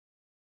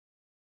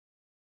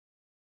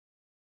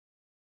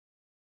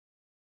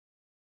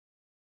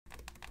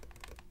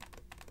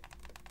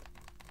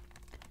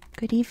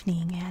Good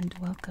evening and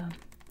welcome.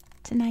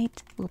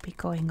 Tonight we'll be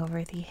going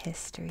over the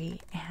history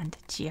and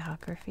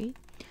geography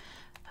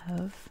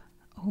of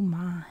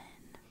Oman.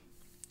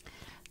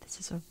 This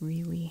is a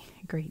really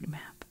great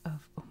map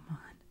of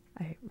Oman.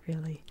 I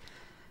really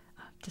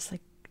just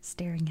like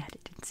staring at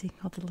it and seeing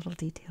all the little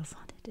details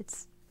on it.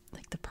 It's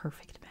like the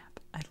perfect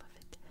map. I love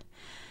it.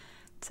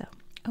 So,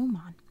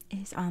 Oman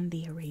is on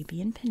the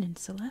Arabian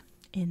Peninsula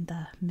in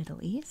the Middle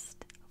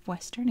East of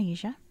Western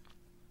Asia.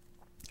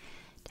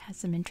 It has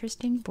some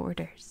interesting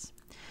borders.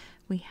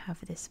 We have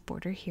this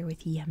border here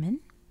with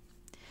Yemen.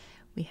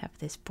 We have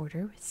this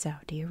border with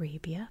Saudi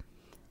Arabia.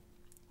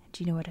 And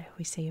you know what I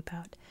always say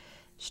about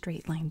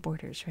straight line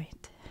borders,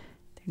 right?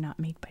 They're not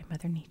made by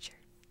Mother Nature.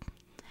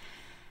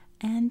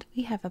 And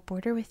we have a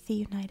border with the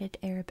United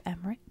Arab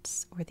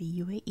Emirates, or the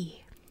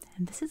UAE.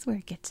 And this is where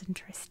it gets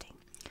interesting.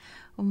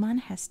 Oman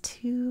has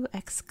two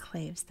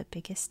exclaves, the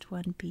biggest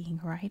one being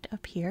right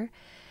up here.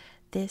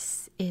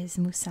 This is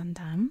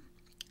Musandam.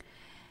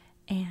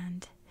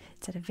 And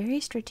it's at a very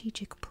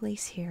strategic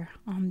place here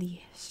on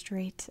the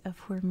Strait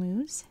of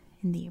Hormuz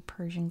in the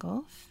Persian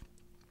Gulf.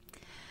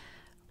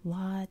 A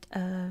lot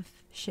of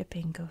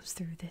shipping goes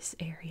through this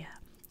area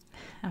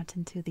out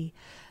into the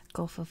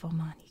Gulf of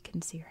Oman, you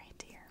can see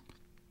right here.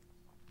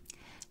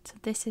 So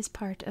this is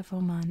part of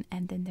Oman,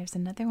 and then there's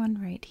another one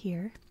right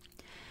here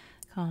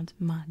called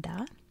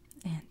Mada,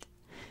 and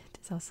it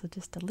is also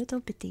just a little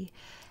bitty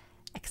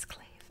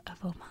exclave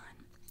of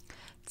Oman.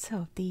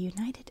 So the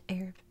United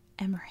Arab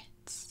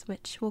Emirates,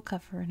 which we'll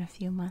cover in a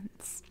few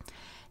months,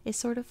 is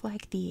sort of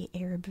like the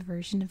Arab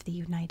version of the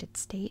United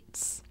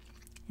States,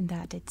 in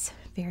that it's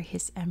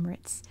various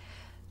emirates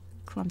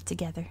clumped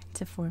together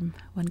to form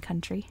one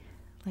country,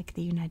 like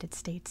the United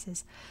States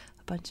is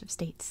a bunch of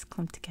states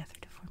clumped together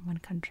to form one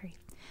country.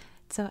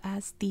 So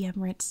as the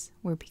Emirates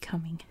were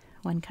becoming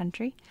one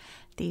country,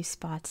 these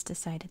spots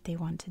decided they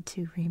wanted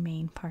to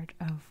remain part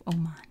of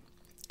Oman.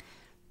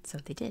 So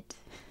they did,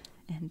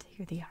 and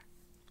here they are.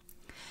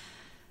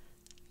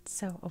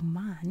 So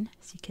Oman,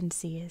 as you can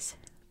see, is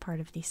part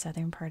of the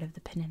southern part of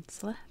the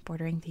peninsula,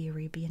 bordering the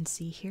Arabian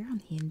Sea here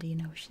on the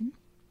Indian Ocean.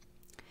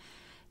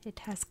 It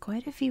has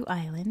quite a few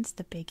islands,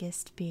 the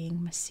biggest being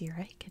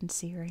Masira, you can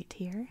see right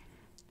here.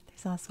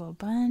 There's also a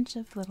bunch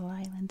of little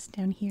islands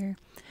down here.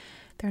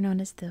 They're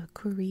known as the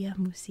Kuria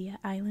Musia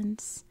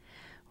Islands,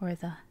 or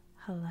the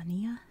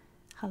Halania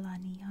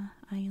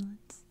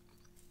Islands.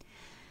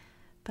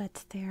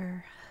 But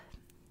they're,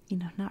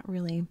 not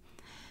really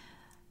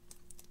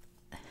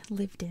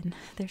lived in.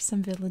 There's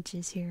some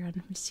villages here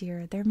on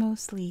Masira. They're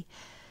mostly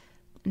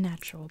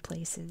natural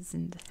places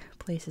and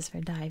places for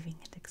diving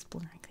and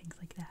exploring, things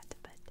like that,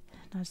 but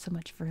not so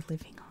much for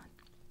living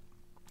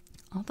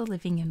on. All the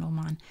living in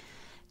Oman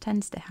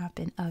tends to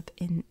happen up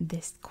in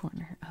this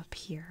corner up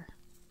here.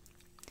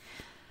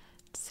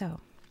 So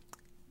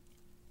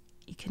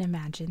you can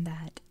imagine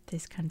that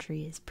this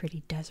country is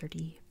pretty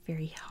deserty,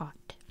 very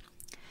hot.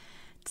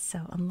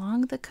 So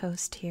along the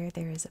coast here,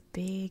 there is a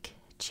big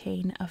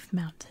chain of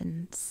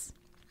mountains.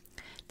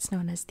 It's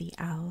known as the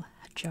Al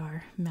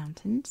Hajar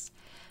Mountains.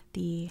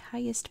 The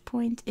highest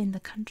point in the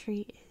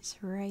country is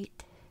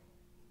right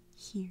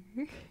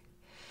here.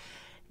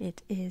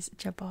 It is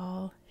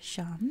Jabal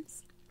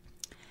Shams.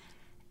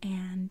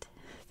 And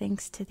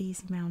thanks to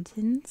these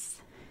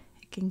mountains,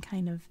 it can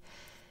kind of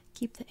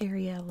keep the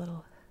area a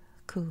little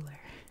cooler.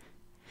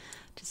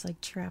 Just like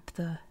trap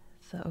the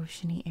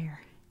oceany air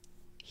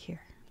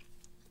here.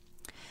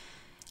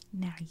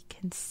 Now you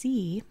can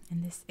see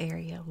in this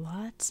area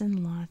lots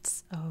and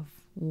lots of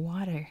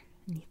water.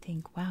 And you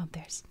think, wow,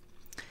 there's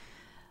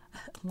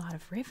a lot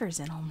of rivers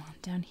in Oman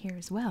down here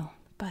as well.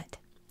 But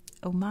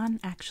Oman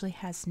actually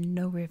has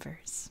no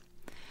rivers.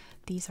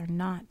 These are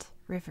not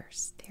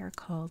rivers. They are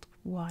called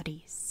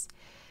wadis,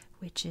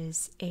 which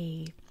is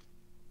a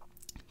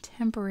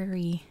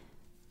temporary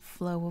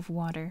flow of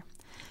water.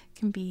 It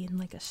can be in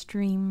like a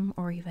stream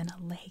or even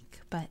a lake,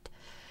 but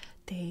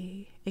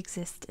they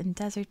exist in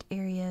desert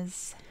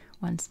areas.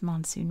 Once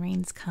monsoon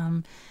rains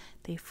come,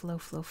 they flow.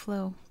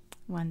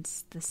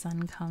 Once the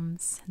sun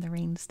comes and the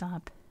rains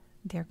stop,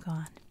 they're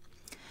gone.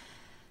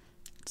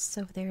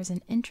 So there's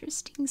an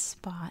interesting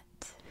spot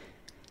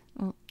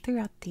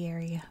throughout the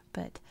area,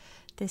 but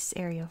this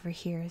area over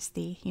here is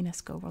the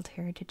UNESCO World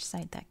Heritage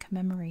Site that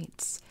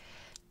commemorates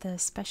the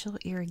special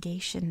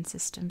irrigation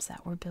systems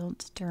that were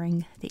built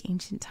during the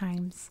ancient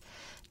times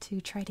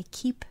to try to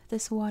keep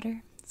this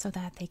water so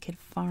that they could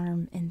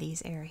farm in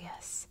these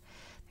areas.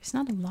 There's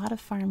not a lot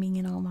of farming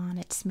in Oman.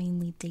 It's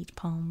mainly date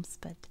palms,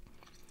 but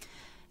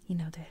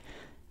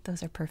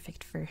those are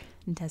perfect for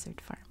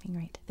desert farming,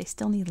 right? They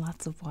still need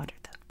lots of water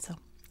though, so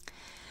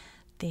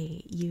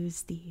they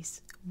use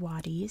these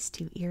wadis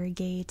to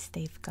irrigate.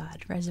 They've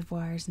got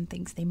reservoirs and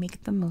things. They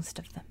make the most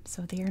of them.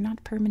 So they are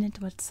not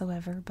permanent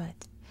whatsoever,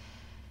 but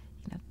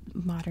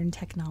modern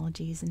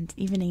technologies and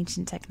even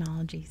ancient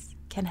technologies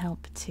can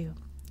help to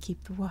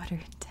keep the water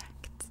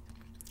intact.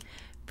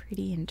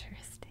 Pretty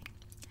interesting.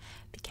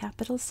 The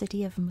capital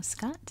city of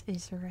Muscat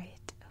is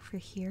right over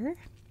here.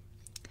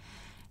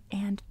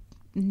 And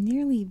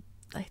nearly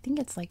I think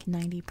it's like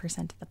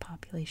 90% of the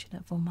population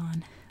of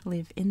Oman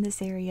live in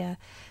this area,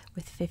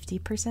 with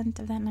 50%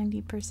 of that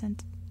 90%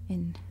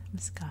 in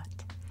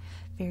Muscat.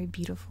 Very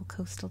beautiful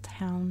coastal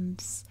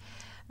towns.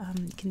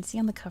 You can see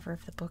on the cover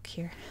of the book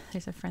here,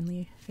 there's a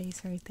friendly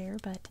face right there,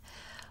 but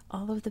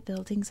all of the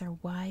buildings are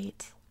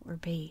white or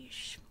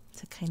beige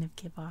to kind of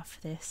give off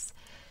this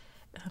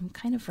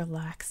kind of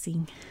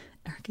relaxing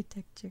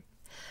architecture.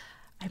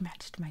 I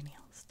matched my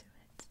nails to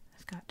it.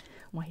 I've got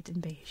white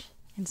and beige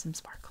and some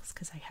sparkles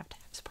because I have to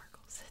have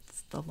sparkles.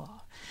 It's the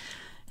law,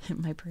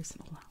 my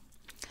personal law.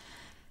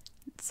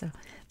 So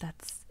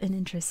that's an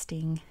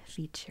interesting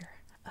feature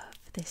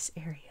of this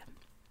area.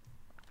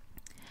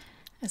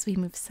 As we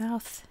move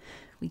south,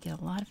 we get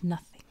a lot of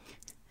nothing.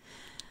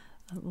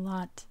 A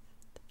lot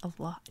of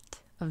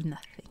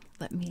nothing.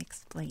 Let me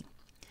explain.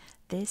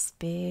 This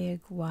big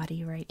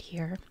wadi right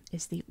here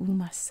is the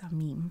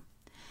Samim,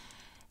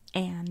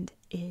 and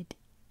it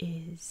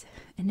is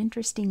an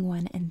interesting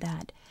one in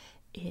that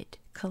it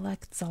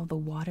collects all the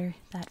water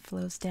that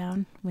flows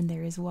down when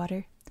there is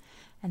water,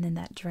 and then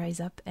that dries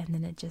up, and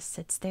then it just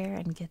sits there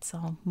and gets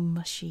all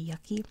mushy,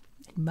 yucky,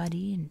 and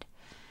muddy, and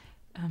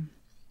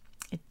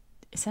it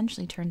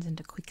essentially turns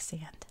into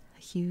quicksand,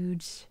 a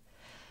huge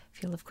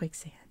field of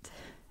quicksand,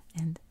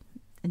 and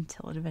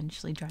until it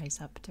eventually dries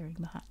up during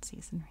the hot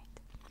season, right?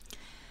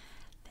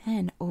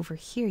 Then over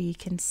here you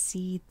can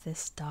see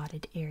this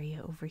dotted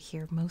area over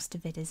here. Most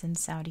of it is in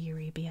Saudi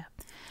Arabia.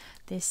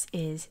 This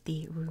is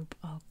the Rub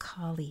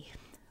al-Khali,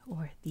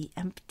 or the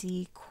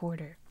empty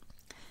quarter.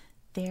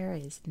 There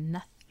is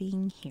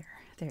nothing here.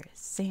 There is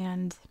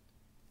sand.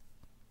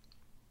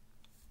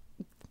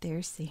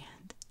 There's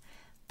sand.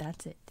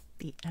 That's it.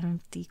 The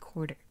empty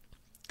quarter.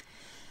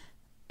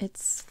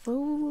 It's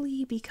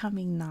slowly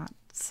becoming not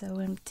so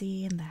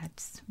empty, and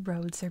that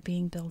roads are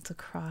being built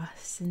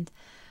across, and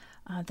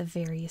the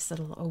various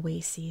little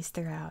oases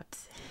throughout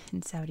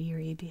in Saudi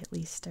Arabia at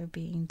least are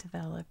being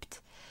developed.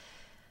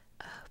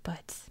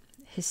 But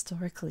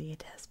historically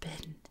it has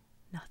been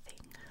nothing.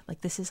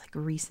 Like, this is like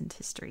recent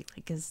history,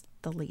 like as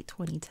the late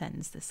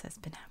 2010s this has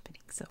been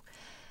happening. So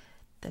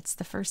that's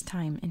the first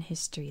time in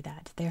history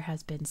that there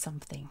has been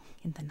something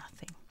in the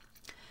nothing.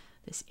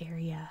 This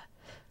area,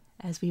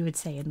 as we would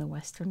say in the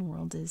Western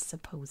world, is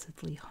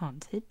supposedly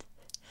haunted.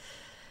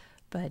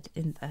 But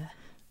in the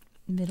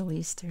Middle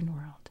Eastern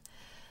world,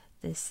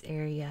 this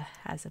area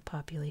has a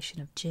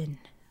population of jinn,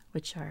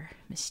 which are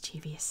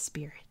mischievous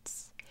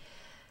spirits.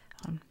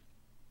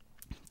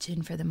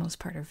 Jinn, for the most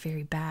part, are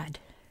very bad,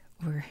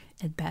 or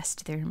at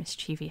best, they're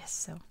mischievous.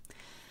 So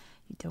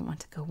you don't want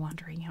to go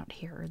wandering out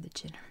here, or the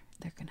jinn,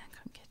 they're gonna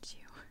come get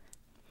you.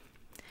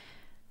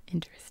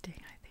 Interesting,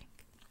 I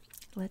think.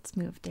 Let's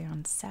move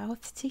down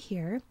south to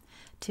here,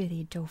 to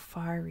the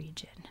Dhofar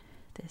region.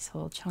 This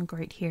whole chunk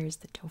right here is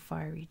the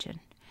Dhofar region.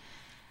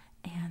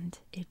 And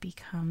it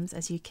becomes,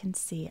 as you can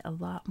see, a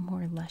lot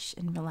more lush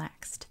and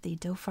relaxed. The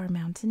Dhofar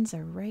Mountains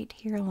are right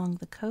here along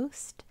the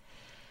coast.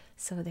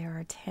 So there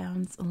are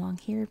towns along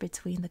here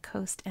between the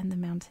coast and the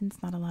mountains.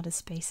 Not a lot of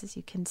space, as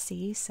you can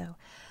see. So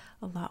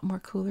a lot more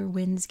cooler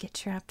winds get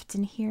trapped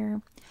in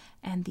here.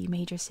 And the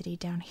major city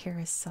down here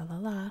is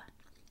Salalah,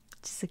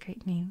 which is a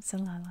great name,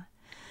 Salalah.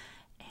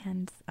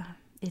 And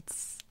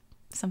it's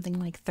something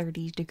like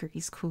 30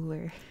 degrees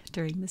cooler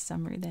during the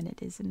summer than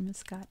it is in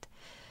Muscat.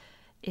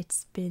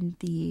 It's been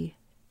the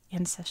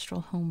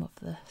ancestral home of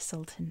the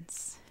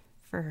sultans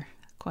for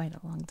quite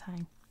a long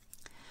time,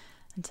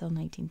 until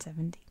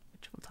 1970,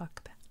 which we'll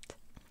talk about.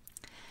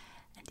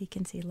 And you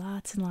can see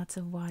lots and lots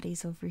of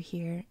wadis over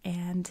here,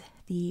 and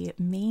the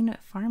main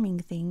farming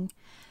thing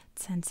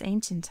since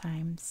ancient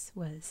times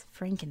was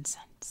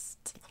frankincense.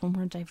 It's a little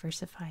more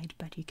diversified,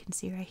 but you can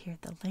see right here,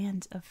 the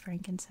land of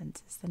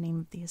frankincense is the name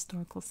of the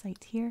historical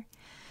site here,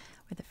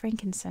 where the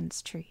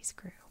frankincense trees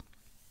grew.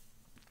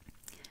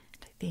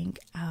 I think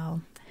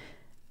I'll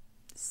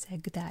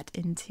seg that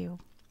into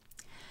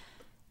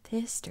the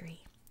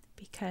history,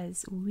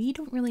 because we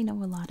don't really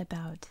know a lot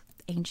about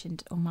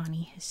ancient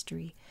Omani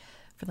history.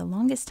 For the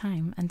longest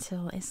time,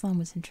 until Islam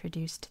was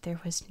introduced, there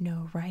was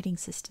no writing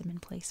system in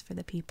place for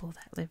the people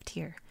that lived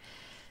here.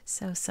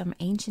 So some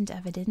ancient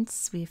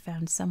evidence, we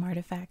found some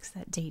artifacts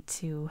that date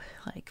to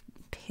like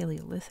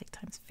Paleolithic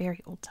times,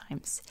 very old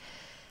times.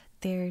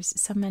 There's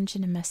some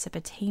mention in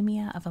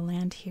Mesopotamia of a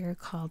land here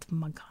called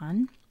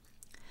Magan,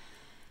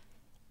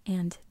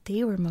 and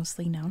they were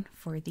mostly known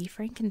for the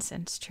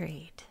frankincense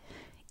trade.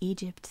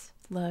 Egypt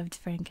loved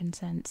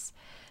frankincense.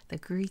 The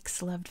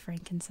Greeks loved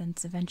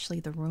frankincense.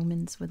 Eventually the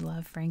Romans would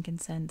love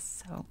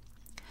frankincense. So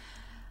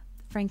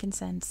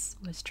frankincense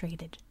was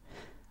traded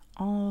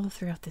all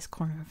throughout this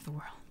corner of the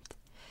world.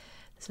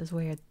 This was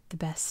where the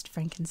best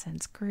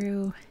frankincense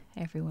grew.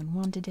 Everyone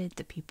wanted it.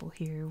 The people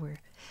here were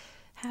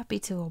happy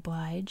to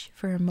oblige.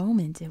 For a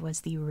moment, it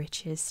was the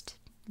richest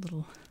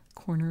little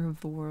corner of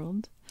the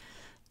world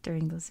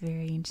during those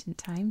very ancient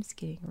times,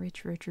 getting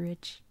rich, rich,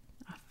 rich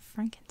off of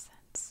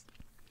frankincense.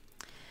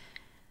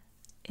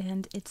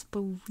 And it's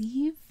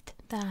believed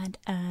that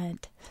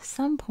at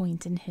some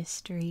point in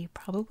history,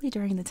 probably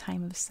during the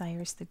time of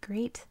Cyrus the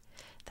Great,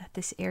 that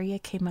this area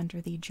came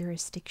under the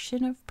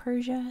jurisdiction of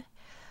Persia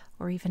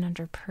or even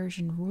under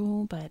Persian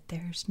rule, but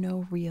there's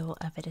no real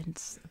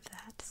evidence of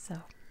that.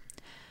 So,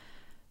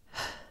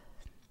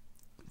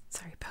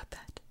 sorry about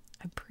that.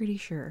 I'm pretty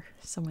sure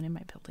someone in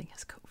my building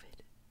has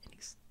COVID. And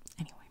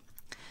anyway,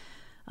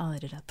 I'll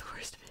edit out the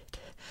worst of it.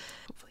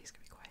 Hopefully he's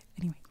gonna be quiet.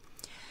 Anyway,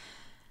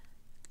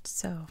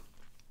 so,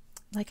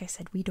 like I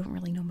said, we don't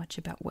really know much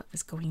about what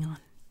was going on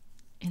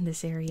in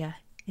this area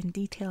in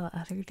detail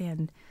other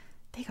than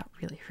they got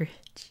really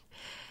rich.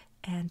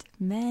 And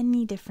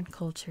many different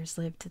cultures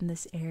lived in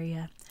this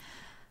area.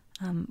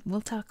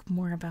 We'll talk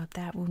more about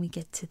that when we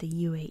get to the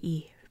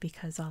UAE,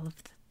 because all of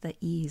the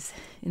E's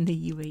in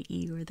the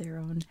UAE were their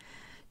own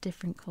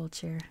different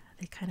culture.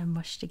 They kind of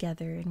mushed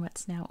together in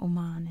what's now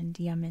Oman and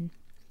Yemen.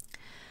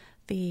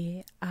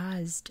 The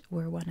Azd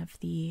were one of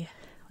the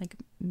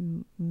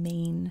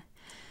main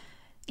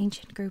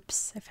ancient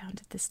groups I found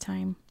at this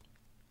time.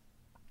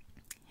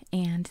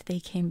 And they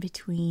came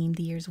between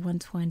the years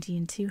 120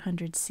 and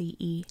 200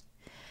 CE.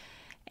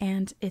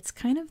 And it's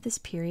kind of this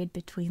period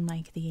between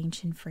the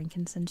ancient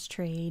frankincense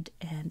trade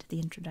and the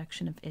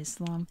introduction of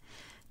Islam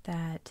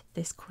that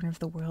this corner of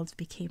the world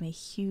became a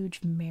huge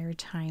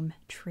maritime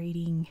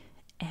trading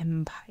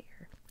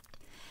empire.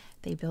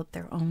 They built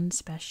their own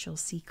special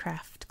sea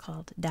craft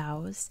called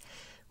dhows,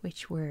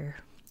 which were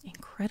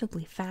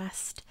incredibly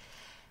fast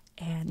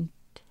and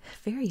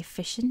very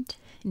efficient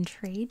in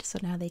trade. So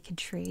now they could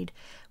trade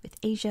with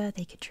Asia,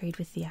 they could trade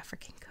with the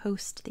African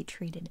coast, they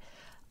traded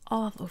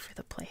all over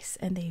the place,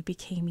 and they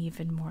became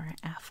even more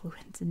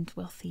affluent and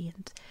wealthy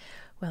and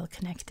well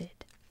connected.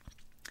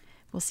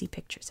 We'll see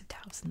pictures of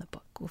dhows in the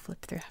book. We'll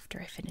flip through after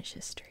I finish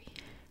history.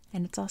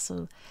 And it's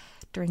also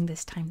during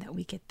this time that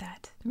we get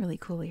that really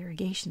cool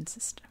irrigation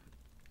system.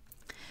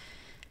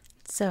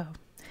 So,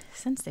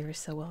 since they were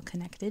so well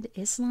connected,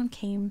 Islam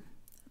came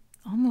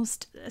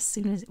almost as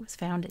soon as it was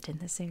founded in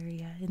this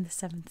area in the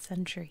 7th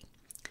century.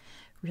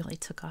 Really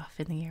took off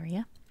in the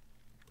area.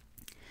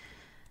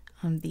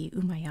 The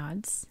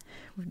Umayyads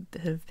would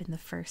have been the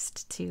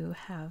first to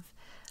have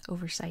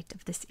oversight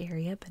of this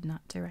area, but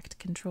not direct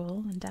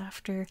control. And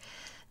after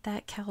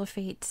that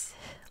caliphate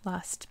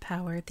lost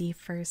power, the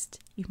first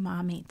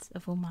imamate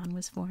of Oman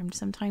was formed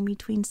sometime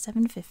between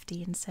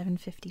 750 and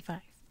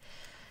 755.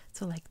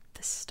 So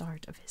the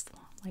start of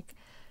Islam.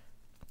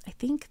 I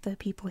think the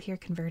people here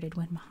converted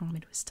when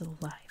Muhammad was still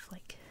alive.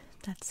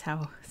 That's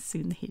how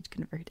soon they had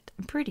converted.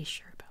 I'm pretty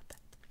sure about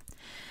that.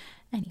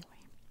 Anyway,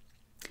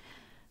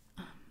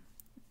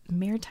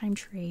 maritime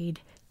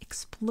trade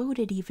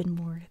exploded even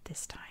more at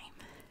this time.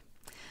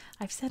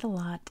 I've said a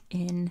lot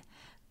in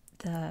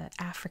the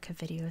Africa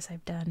videos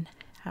I've done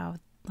how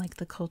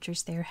the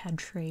cultures there had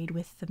trade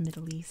with the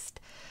Middle East.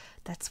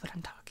 That's what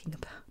I'm talking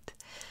about.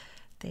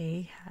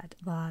 They had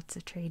lots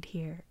of trade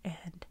here,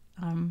 and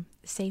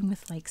same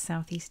with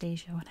Southeast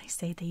Asia. When I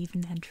say they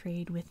even had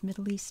trade with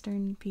Middle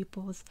Eastern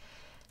peoples,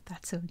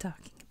 that's what I'm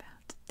talking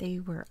about. They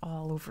were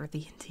all over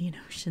the Indian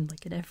Ocean,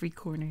 at every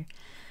corner,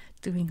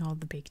 doing all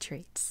the big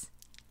trades.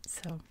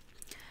 So,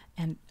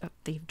 and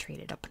they've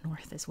traded up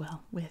north as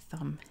well with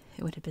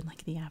it would have been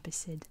the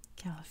Abbasid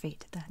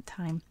Caliphate at that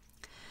time,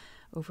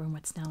 over in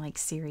what's now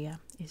Syria,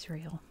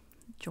 Israel,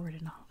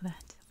 Jordan, all of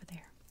that over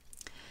there.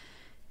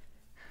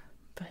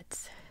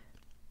 But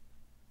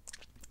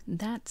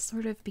that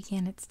sort of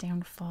began its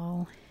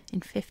downfall in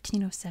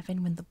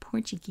 1507 when the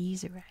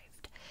Portuguese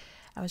arrived.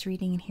 I was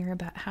reading in here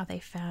about how they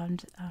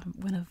found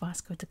one of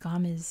Vasco da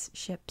Gama's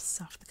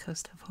ships off the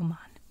coast of Oman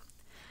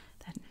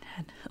that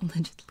had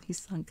allegedly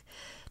sunk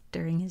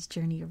during his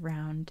journey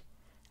around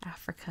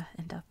Africa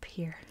and up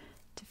here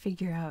to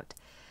figure out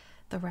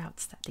the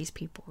routes that these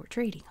people were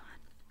trading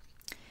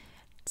on.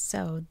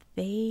 So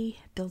they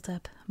built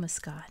up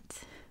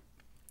Muscat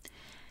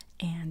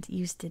and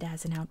used it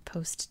as an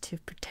outpost to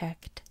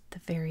protect the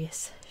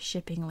various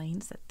shipping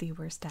lanes that they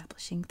were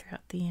establishing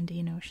throughout the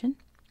Indian Ocean.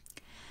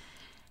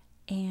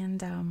 And,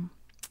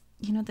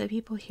 the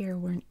people here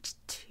weren't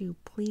too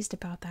pleased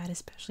about that,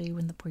 especially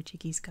when the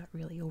Portuguese got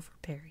really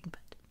overbearing,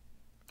 but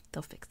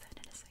they'll fix that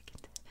in a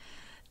second.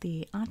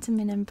 The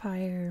Ottoman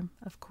Empire,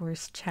 of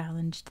course,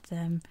 challenged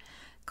them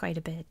quite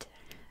a bit,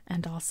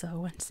 and also,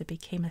 once it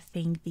became a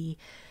thing, the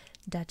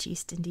Dutch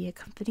East India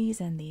Companies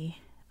and the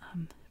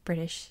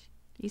British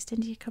East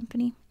India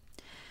Company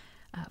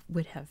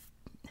would have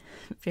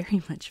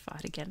very much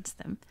fought against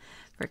them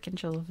for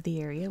control of the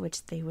area,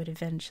 which they would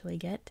eventually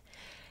get.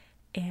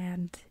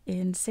 And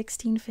in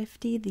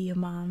 1650, the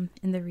Imam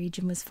in the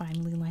region was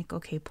finally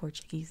okay,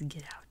 Portuguese,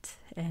 get out.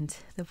 And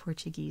the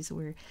Portuguese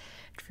were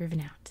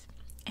driven out.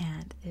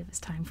 And it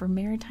was time for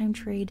maritime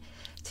trade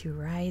to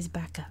rise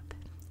back up.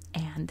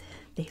 And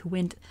they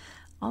went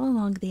all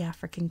along the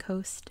African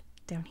coast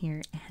down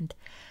here and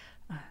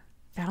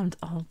found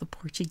all the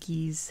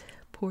Portuguese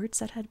ports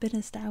that had been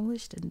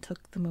established and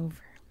took them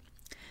over.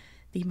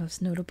 The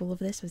most notable of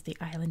this was the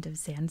island of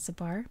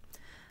Zanzibar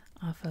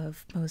off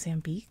of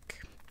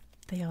Mozambique.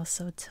 They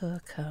also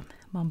took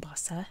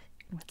Mombasa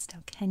in what's now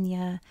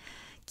Kenya,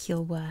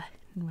 Kilwa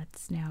in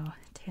what's now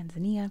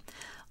Tanzania,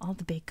 all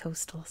the big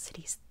coastal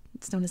cities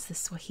It's known as the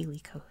Swahili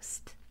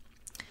Coast.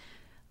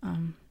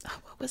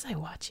 What was I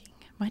watching?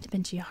 Might have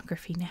been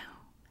Geography Now,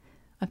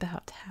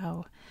 about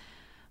how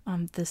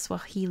the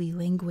Swahili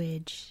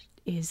language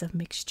is a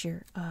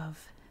mixture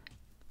of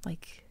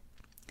like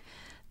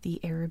the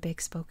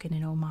Arabic spoken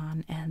in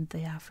Oman and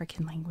the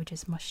African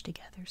languages mushed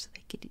together so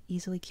they could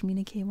easily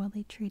communicate while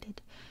they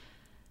traded.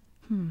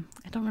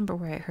 I don't remember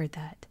where I heard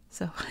that,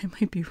 so I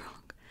might be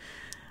wrong.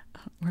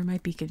 Or I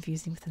might be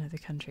confusing with another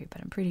country,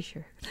 but I'm pretty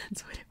sure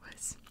that's what it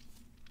was.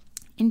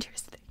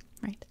 Interesting,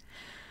 right?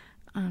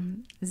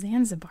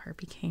 Zanzibar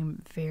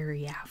became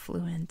very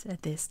affluent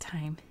at this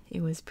time.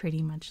 It was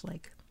pretty much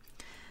like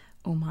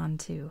Oman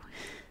too.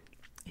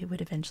 It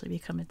would eventually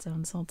become its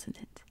own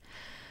sultanate.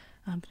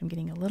 But I'm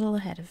getting a little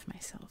ahead of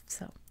myself.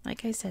 So,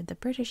 like I said, the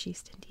British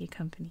East India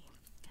Company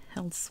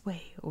held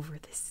sway over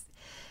this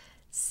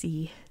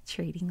sea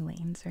trading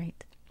lanes,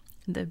 right?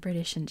 The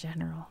British in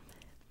general.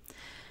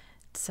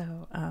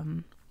 So,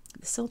 the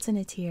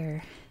Sultanate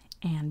here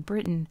and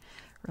Britain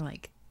were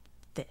like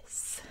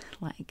this.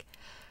 Like,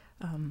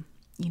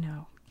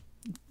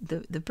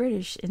 the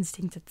British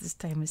instinct at this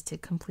time was to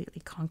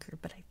completely conquer,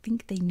 but I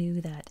think they knew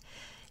that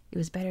it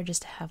was better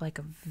just to have like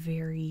a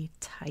very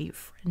tight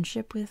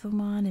friendship with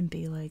Oman and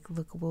be like,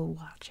 look, we'll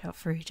watch out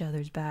for each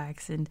other's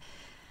backs and,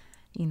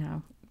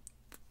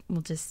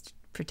 we'll just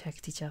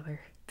protect each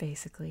other,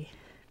 basically.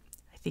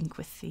 I think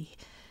with the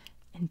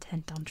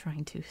intent on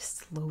trying to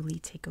slowly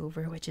take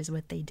over, which is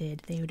what they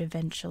did. They would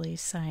eventually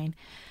sign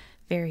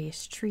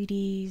various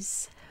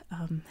treaties,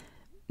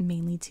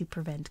 mainly to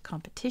prevent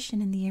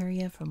competition in the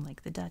area from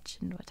like the Dutch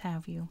and what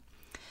have you,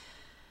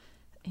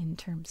 in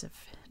terms of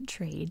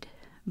trade.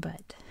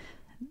 But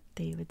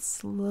they would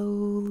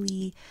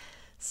slowly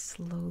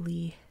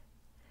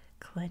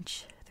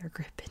clench their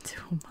grip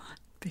into Oman,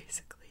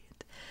 basically,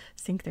 and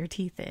sink their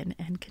teeth in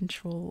and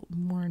control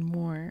more and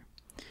more.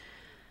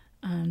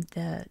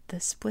 The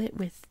split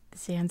with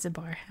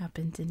Zanzibar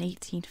happened in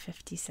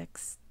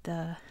 1856.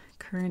 The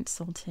current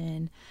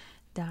sultan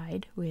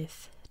died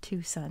with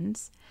 2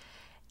 sons,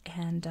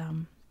 and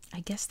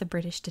I guess the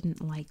British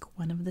didn't like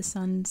one of the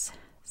sons,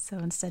 so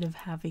instead of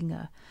having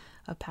a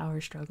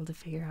power struggle to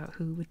figure out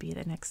who would be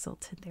the next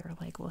sultan, they were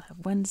like, we'll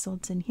have one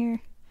sultan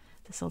here,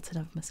 the Sultan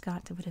of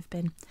Muscat it would have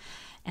been,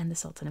 and the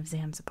Sultan of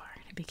Zanzibar.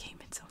 It became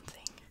its own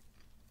thing,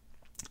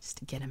 just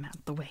to get him out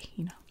of the way,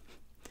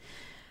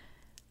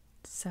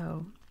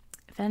 So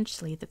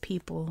eventually the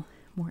people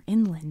more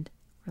inland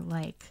were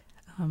like,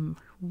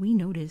 we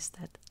noticed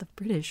that the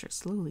British are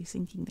slowly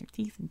sinking their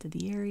teeth into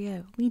the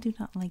area. We do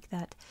not like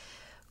that.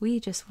 We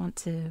just want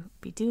to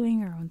be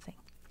doing our own thing.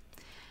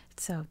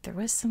 So there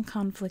was some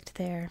conflict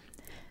there.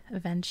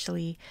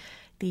 Eventually,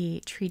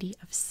 the Treaty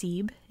of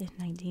Seb in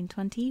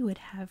 1920 would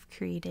have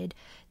created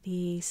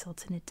the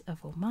Sultanate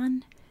of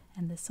Oman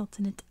and the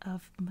Sultanate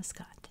of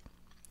Muscat.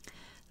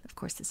 Of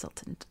course, the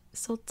Sultanate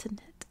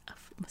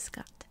of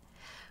Muscat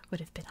would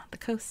have been on the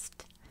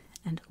coast,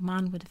 and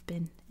Oman would have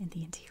been in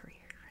the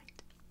interior,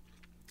 right?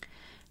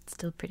 It's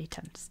still pretty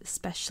tense,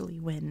 especially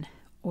when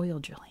oil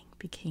drilling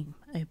became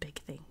a big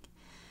thing.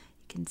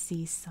 You can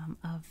see some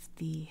of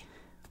the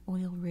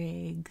oil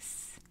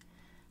rigs.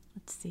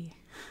 Let's see,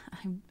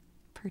 I'm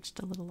perched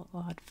a little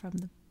odd from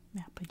the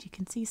map, but you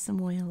can see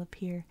some oil up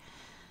here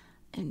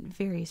in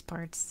various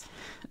parts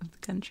of the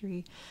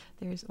country.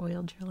 There's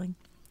oil drilling.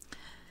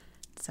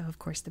 So, of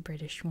course, the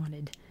British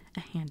wanted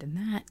a hand in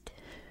that.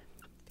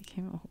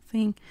 Became a whole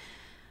thing.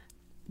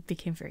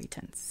 Became very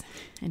tense.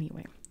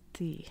 Anyway,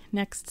 the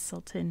next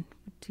sultan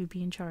to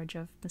be in charge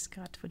of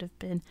Muscat would have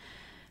been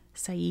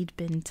Said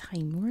bin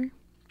Taimur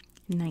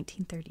in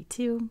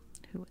 1932,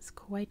 who was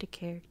quite a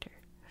character.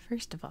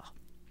 First of all,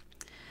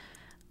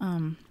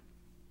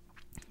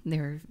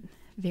 there were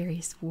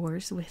various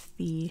wars with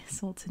the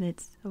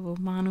Sultanates of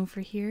Oman over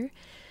here,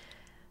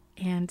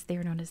 and they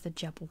were known as the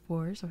Jebel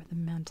Wars or the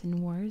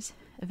Mountain Wars.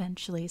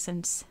 Eventually,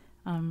 since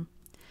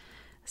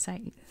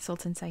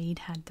Sultan Said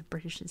had the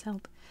British's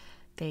help,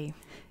 they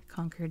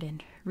conquered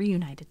and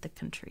reunited the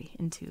country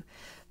into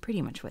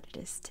pretty much what it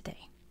is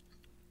today.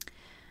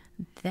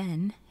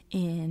 Then,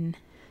 in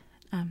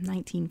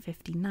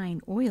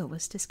 1959, oil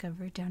was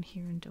discovered down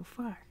here in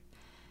Dhofar.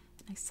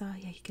 And I saw,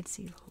 you can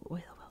see little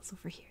oil wells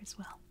over here as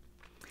well.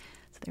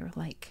 So they were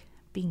like,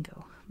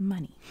 bingo,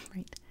 money,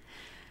 right?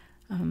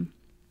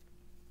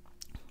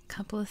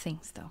 Couple of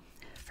things, though.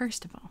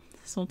 First of all,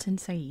 Sultan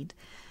Said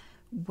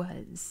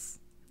was,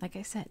 like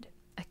I said,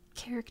 a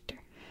character.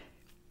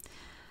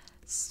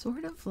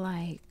 Sort of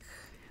like,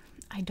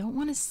 I don't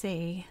want to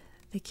say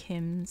the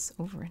Kims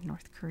over in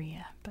North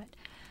Korea, but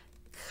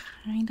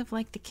kind of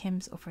like the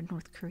Kims over in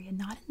North Korea.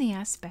 Not in the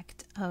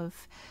aspect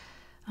of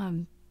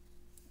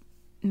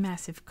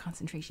massive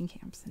concentration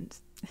camps and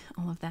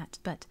all of that,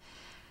 but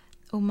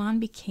Oman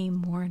became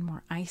more and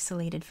more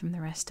isolated from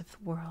the rest of the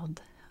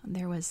world.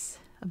 There was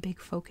a big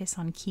focus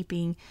on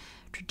keeping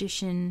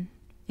tradition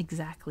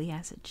exactly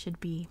as it should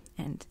be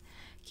and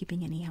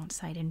keeping any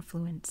outside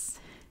influence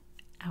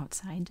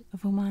outside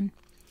of Oman,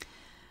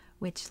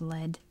 which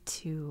led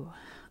to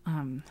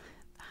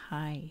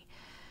high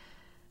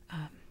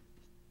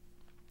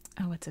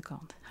oh, what's it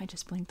called? I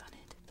just blinked on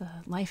it.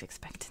 The life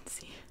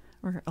expectancy,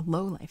 or a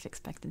low life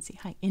expectancy,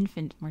 high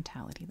infant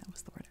mortality. That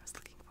was the word I was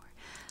looking for.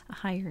 A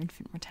higher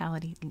infant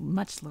mortality,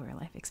 much lower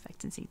life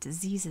expectancy.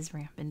 Disease is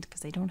rampant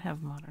because they don't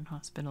have modern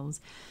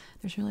hospitals.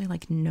 There's really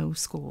like no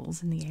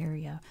schools in the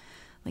area,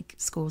 like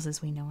schools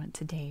as we know it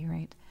today,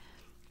 right?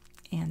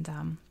 And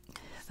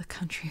the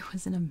country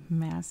was in a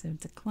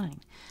massive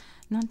decline.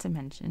 Not to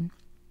mention,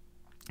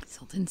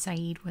 Sultan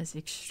Said was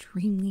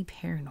extremely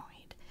paranoid.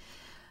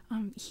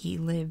 He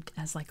lived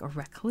as like a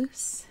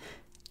recluse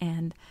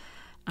and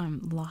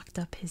locked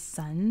up his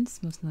sons,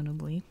 most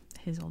notably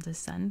his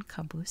oldest son,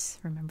 Qaboos,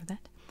 remember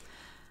that?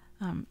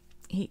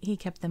 He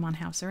kept them on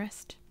house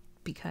arrest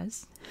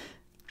because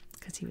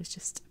he was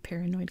just a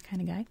paranoid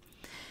kind of guy.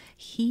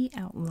 He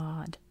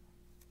outlawed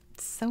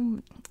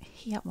sunglasses.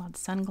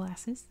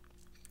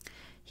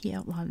 He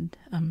outlawed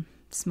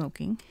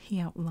smoking. He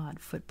outlawed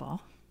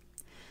football,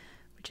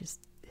 which is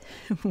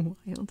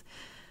wild.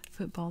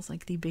 Football's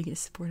like the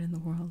biggest sport in the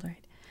world,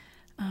 right?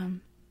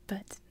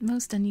 But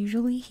most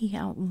unusually, he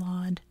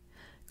outlawed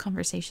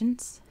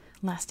conversations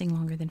lasting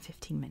longer than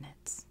 15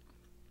 minutes.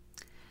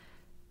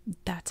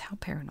 That's how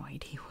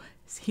paranoid he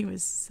was. He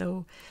was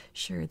so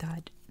sure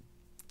that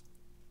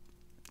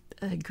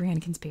a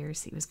grand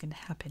conspiracy was going to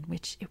happen,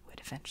 which it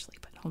would eventually,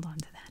 but hold on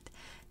to that.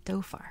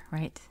 Dhofar,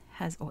 right,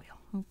 has oil.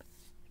 Oh,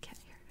 cat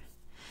here.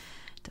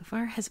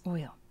 Dhofar has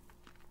oil.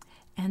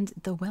 And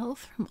the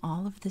wealth from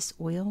all of this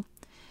oil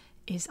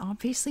is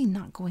obviously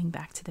not going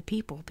back to the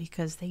people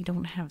because they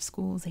don't have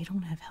schools, they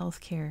don't have health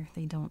care,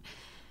 they don't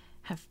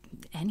have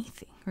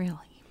anything, really.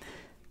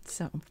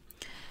 So,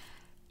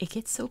 it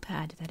gets so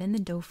bad that in the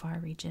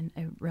Dhofar region,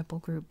 a rebel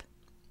group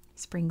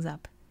springs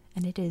up,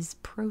 and it is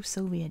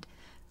pro-Soviet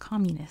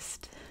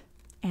communist.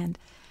 And,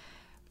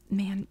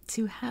 man,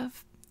 to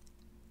have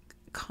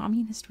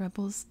communist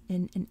rebels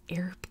in an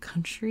Arab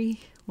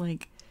country,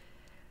 like,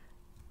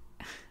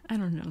 I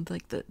don't know,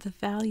 like the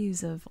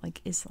values of like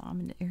Islam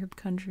in Arab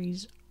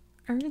countries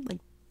are like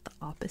the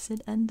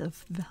opposite end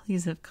of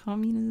values of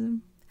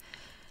communism.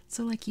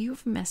 So like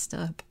you've messed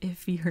up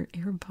if your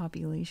Arab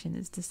population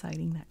is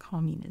deciding that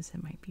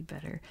communism might be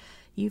better.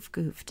 You've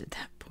goofed at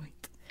that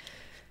point.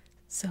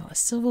 So a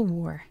civil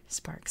war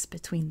sparks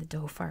between the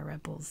Dhofar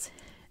rebels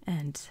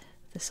and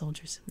the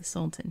soldiers of the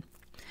Sultan,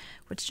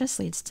 which just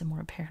leads to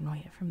more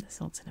paranoia from the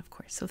Sultan, of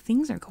course. So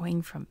things are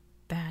going from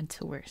bad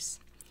to worse.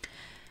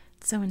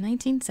 So in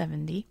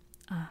 1970,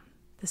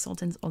 the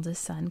Sultan's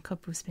oldest son,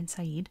 Qaboos bin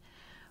Said,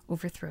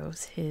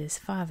 overthrows his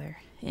father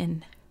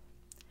in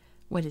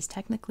what is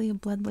technically a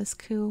bloodless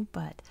coup,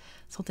 but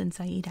Sultan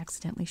Said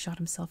accidentally shot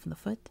himself in the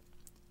foot,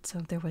 so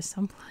there was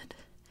some blood.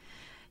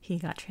 He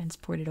got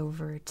transported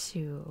over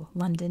to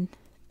London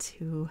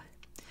to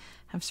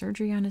have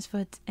surgery on his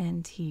foot,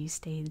 and he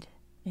stayed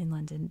in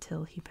London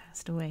till he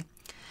passed away.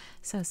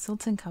 So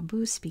Sultan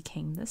Qaboos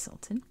became the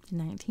Sultan in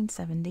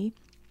 1970.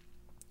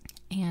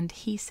 And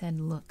he said,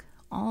 look,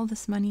 all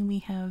this money we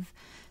have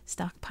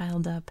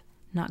stockpiled up,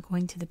 not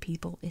going to the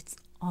people, it's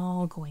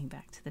all going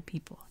back to the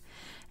people.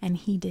 And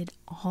he did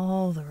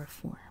all the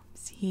reforms.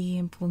 He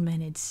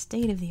implemented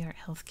state-of-the-art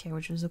healthcare,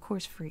 which was, of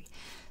course, free.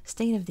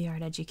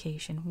 State-of-the-art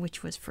education,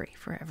 which was free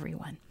for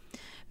everyone.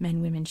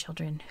 Men, women,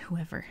 children,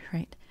 whoever,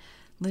 right?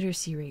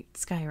 Literacy rate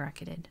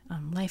skyrocketed.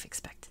 Life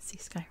expectancy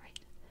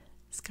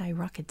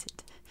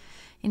skyrocketed.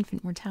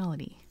 Infant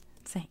mortality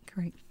sank,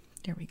 right?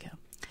 There we go.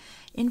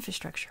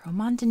 Infrastructure.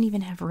 Oman didn't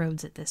even have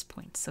roads at this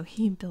point, so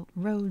he built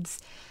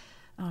roads,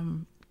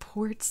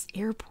 ports,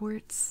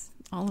 airports,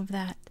 all of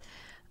that.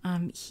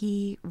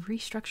 He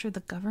restructured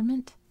the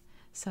government.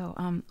 So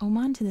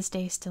Oman to this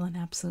day is still an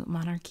absolute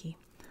monarchy,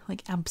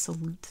 like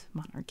absolute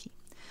monarchy.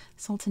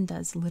 Sultan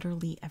does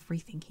literally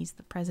everything. He's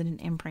the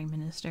president and prime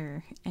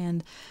minister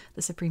and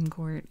the Supreme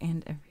Court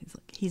and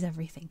he's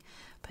everything.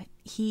 But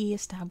he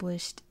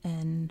established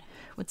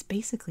what's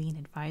basically an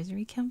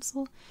advisory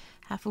council,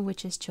 half of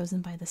which is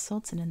chosen by the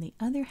Sultan and the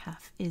other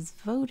half is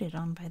voted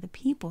on by the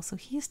people. So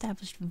he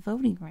established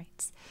voting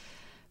rights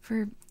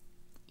for,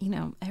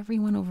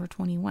 everyone over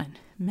 21,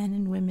 men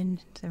and women,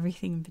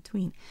 everything in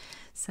between.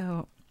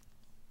 So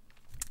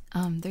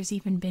there's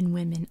even been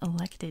women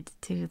elected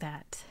to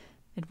that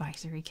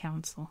advisory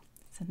council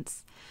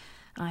since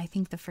I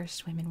think the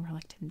first women were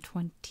elected in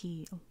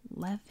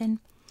 2011,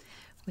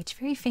 which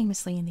very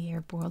famously in the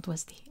Arab world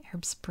was the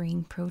Arab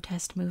Spring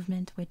protest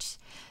movement, which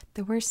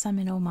there were some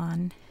in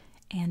Oman,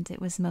 and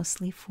it was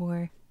mostly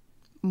for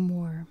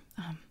more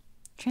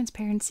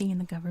transparency in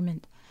the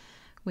government,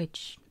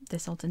 which the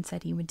Sultan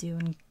said he would do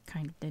and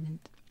kind of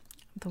didn't.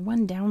 The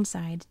one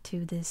downside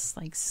to this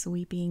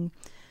sweeping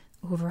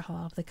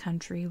overhaul of the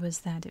country was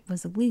that it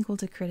was illegal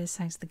to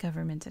criticize the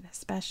government, and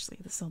especially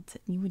the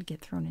Sultan. You would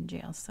get thrown in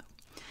jail, so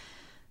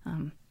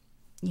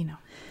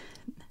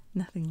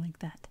nothing like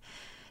that.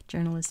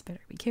 Journalists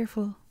better be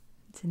careful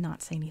to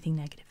not say anything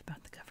negative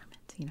about the government.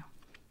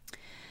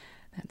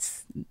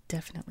 That's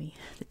definitely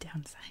the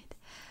downside.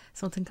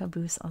 Sultan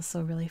Qaboos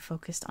also really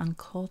focused on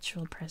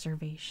cultural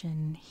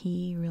preservation.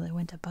 He really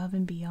went above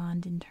and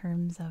beyond in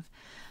terms of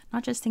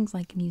not just things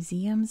like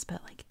museums,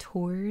 but like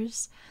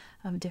tours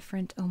of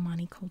different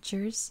Omani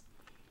cultures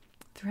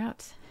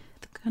throughout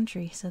the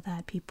country so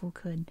that people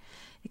could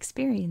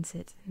experience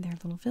it in their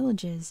little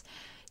villages.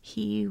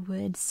 He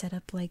would set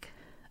up like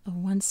a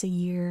once a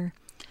year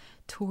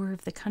tour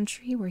of the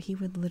country where he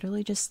would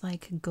literally just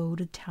like go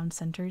to town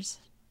centers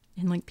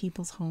in like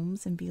people's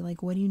homes and be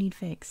like, what do you need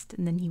fixed?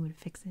 And then he would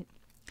fix it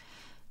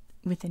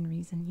within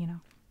reason, you know.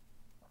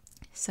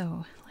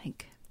 So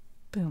like,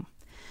 boom,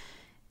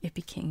 it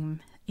became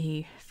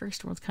a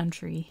first world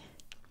country.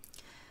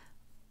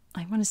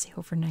 I want to say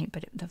overnight,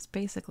 but that's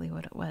basically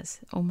what it was.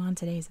 Oman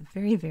today is a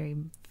very, very,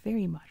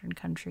 very modern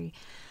country.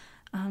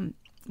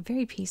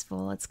 Very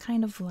peaceful. It's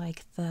kind of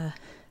like the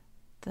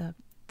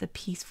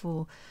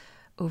peaceful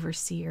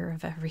overseer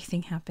of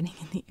everything happening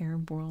in the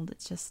Arab world.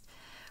 It's just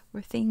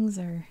where things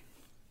are,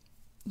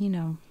 you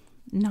know,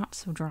 not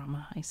so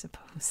drama, I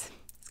suppose,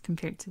 as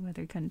compared to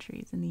other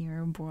countries in the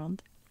Arab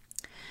world.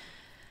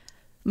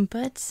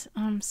 But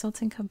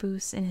Sultan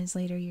Qaboos in his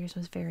later years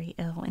was very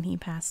ill, and he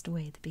passed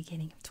away at the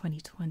beginning of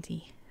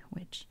 2020,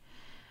 which,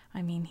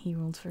 I mean, he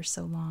ruled for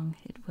so long.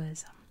 It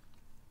was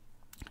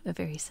a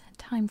very sad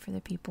time for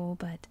the people,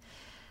 but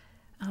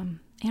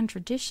and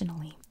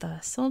traditionally, the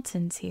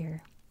sultans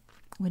here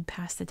would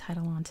pass the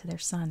title on to their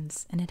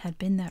sons, and it had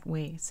been that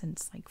way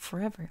since like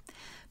forever.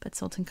 But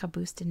Sultan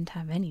Qaboos didn't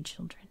have any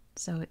children,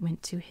 so it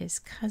went to his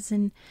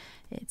cousin.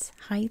 It's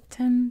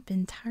Haytham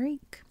bin Tariq,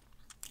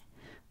 I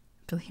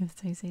believe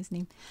that's how you say his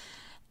name,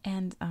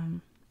 and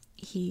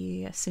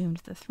he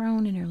assumed the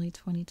throne in early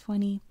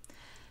 2020.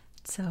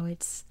 So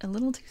it's a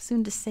little too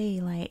soon to say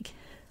like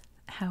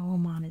how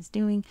Oman is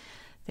doing.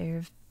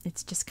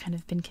 It's just kind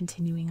of been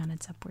continuing on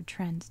its upward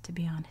trend, to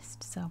be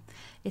honest. So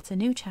it's a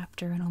new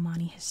chapter in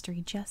Omani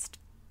history just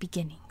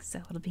beginning. So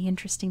it'll be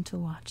interesting to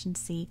watch and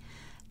see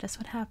just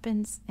what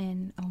happens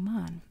in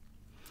Oman.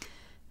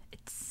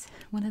 It's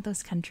one of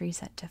those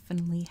countries that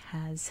definitely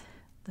has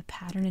the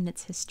pattern in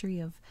its history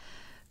of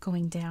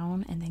going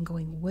down and then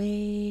going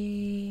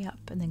way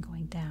up and then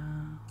going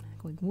down and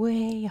going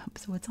way up.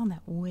 So it's on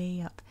that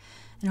way up.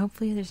 And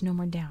hopefully there's no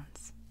more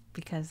downs,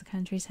 because the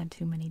country's had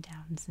too many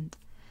downs, and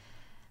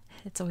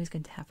it's always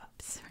good to have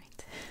ups,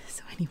 right?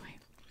 So anyway,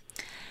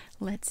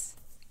 let's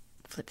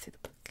flip through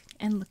the book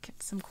and look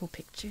at some cool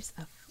pictures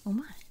of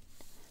Oman.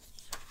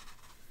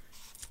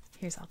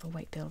 Here's all the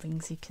white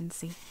buildings you can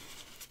see.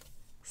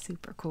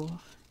 Super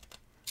cool.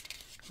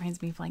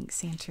 Reminds me of like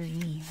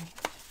Santorini, right?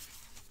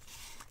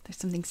 There's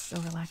something so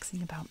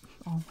relaxing about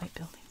all white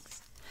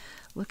buildings.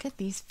 Look at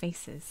these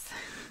faces.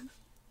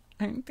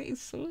 Aren't they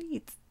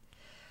sweet?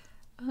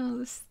 Oh,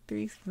 those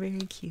three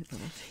very cute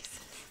little faces.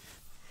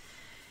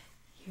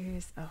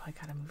 Here's, oh, I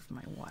gotta move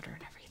my water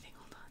and everything.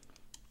 Hold on.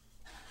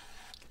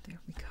 There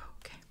we go.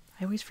 Okay.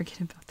 I always forget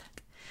about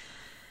that.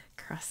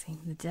 Crossing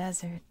the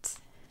desert.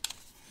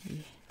 The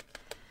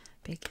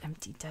big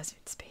empty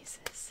desert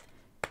spaces.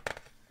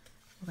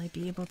 Will I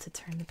be able to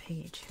turn the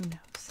page? Who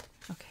knows?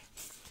 Okay.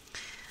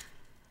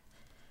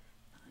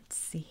 Let's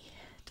see.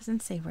 It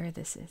doesn't say where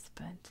this is,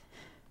 but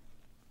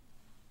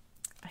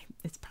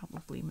it's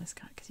probably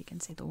Muscat, because you can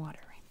see the water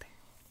right there.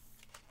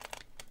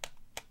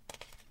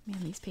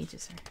 Man, these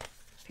pages are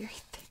very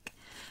thick.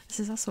 This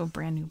is also a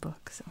brand new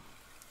book, so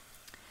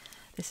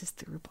this is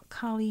the Rubal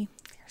Khali.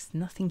 There's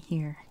nothing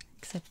here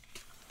except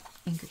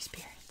angry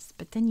spirits.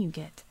 But then you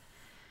get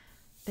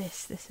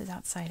this. This is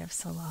outside of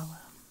Salalah,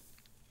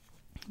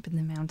 up in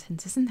the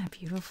mountains. Isn't that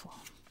beautiful?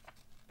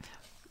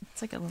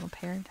 It's like a little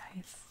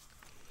paradise.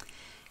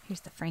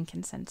 Here's the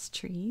frankincense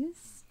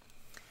trees,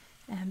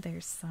 and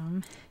there's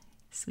some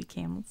sweet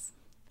camels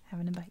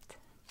having a bite.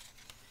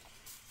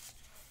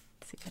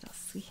 Let's see what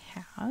else we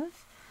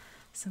have.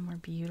 Some more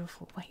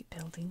beautiful white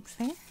buildings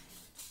there.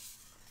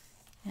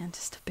 And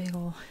just a big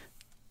old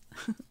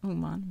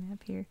Oman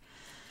map here.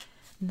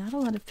 Not a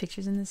lot of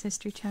pictures in this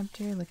history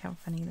chapter. Look how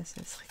funny this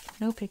is. Like,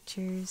 no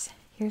pictures.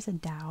 Here's a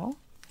dhow,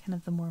 kind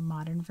of the more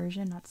modern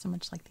version, not so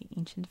much like the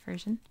ancient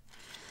version.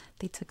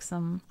 They took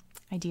some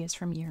ideas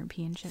from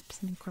European ships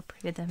and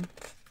incorporated them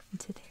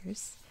into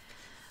theirs.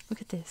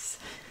 Look at this.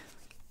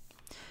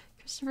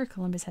 Christopher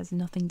Columbus has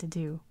nothing to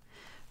do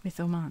with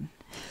Oman.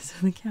 So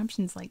the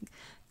caption's like,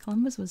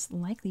 Columbus was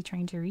likely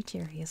trying to reach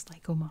areas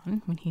like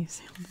Oman when he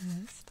sailed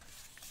the west.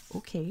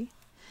 Okay.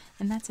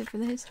 And that's it for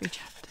the history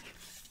chapter.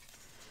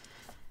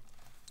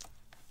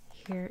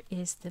 Here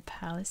is the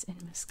palace in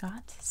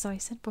Muscat. So I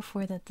said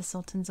before that the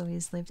sultans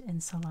always lived in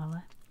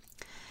Salalah.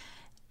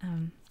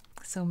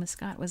 So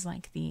Muscat was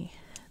like the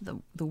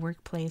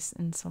workplace,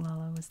 and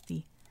Salalah was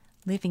the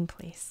living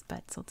place.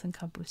 But Sultan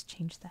Qaboos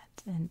changed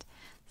that, and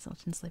the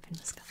sultans live in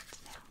Muscat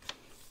now.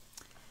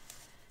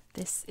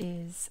 This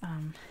is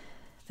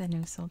the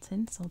new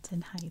sultan,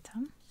 Sultan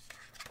Haytham.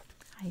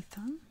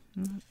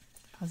 I'm not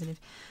positive.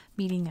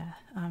 Meeting a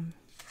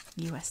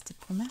U.S.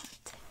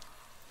 diplomat.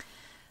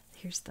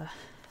 Here's the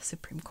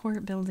Supreme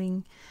Court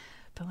building.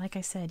 But like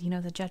I said, you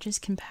know, the judges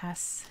can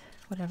pass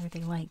whatever they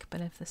like, but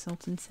if the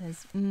Sultan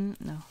says,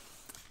 no,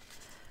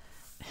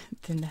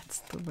 then that's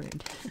the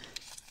word.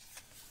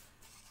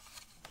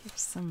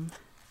 Here's some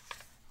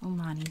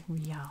Omani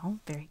Rial,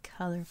 very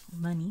colorful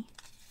money.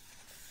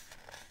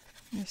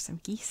 There's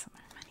some geese on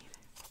their money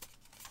there.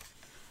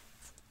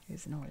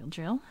 Here's an oil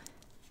drill.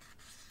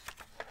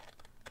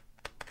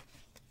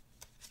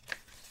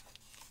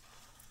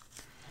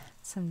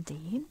 Some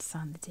dates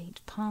on the date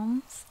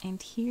palms,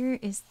 and here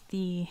is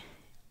the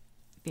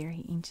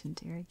very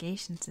ancient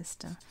irrigation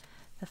system,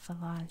 the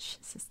Falaj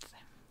system.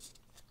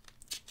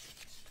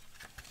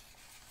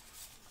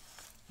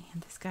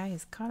 And this guy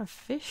has caught a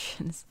fish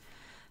and is,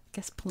 I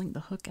guess, pulling the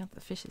hook out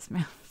the fish's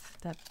mouth.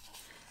 That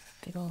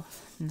big old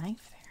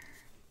knife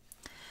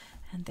there.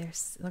 And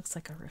there's, it looks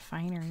like a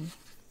refinery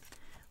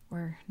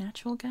or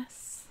natural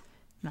gas.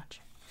 Not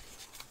sure.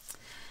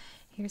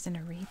 Here's an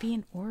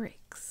Arabian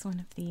oryx, one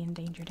of the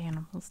endangered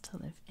animals to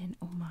live in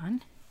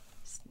Oman.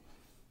 It's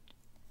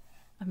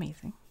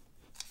amazing.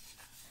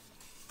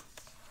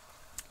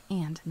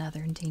 And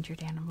another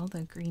endangered animal,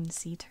 the green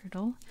sea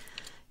turtle,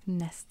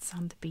 nests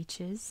on the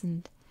beaches,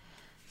 and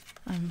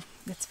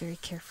that's very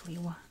carefully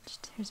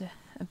watched. Here's a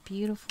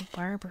beautiful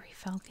Barbary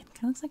falcon.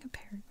 Kind of looks like a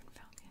peregrine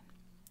falcon.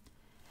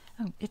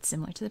 Oh, it's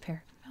similar to the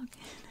peregrine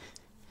falcon.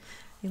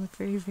 They look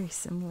very, very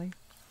similar.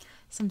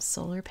 Some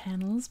solar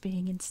panels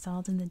being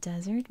installed in the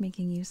desert,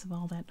 making use of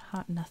all that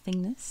hot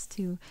nothingness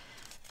to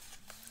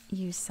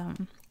use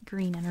some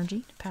green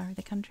energy to power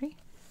the country.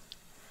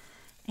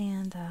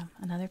 And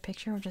another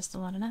picture of just a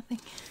lot of nothing.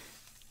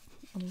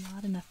 A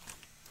lot of nothing.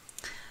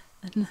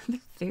 Another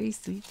very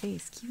sweet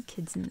face. Cute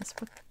kids in this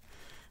book.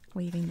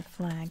 Waving the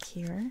flag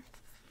here.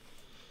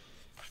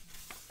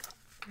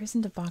 There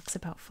isn't a box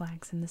about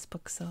flags in this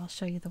book, so I'll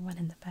show you the one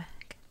in the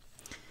back.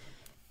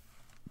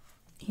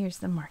 Here's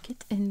the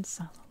market in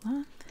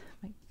Salalah.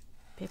 My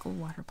big old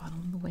water bottle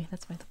in the way.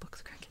 That's why the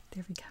book's crooked.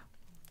 There we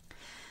go.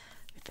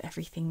 With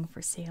everything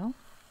for sale.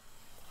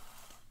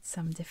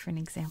 Some different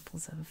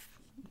examples of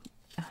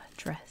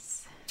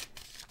dress.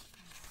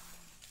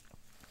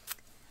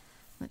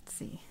 Let's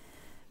see.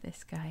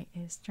 This guy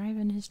is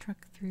driving his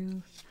truck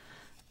through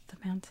the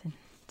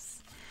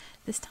mountains.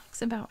 This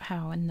talks about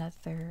how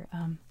another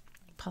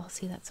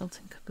policy that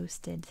Sultan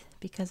Qaboos did,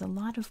 because a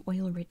lot of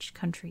oil-rich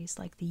countries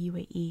like the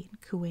UAE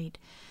and Kuwait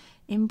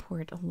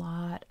import a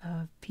lot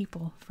of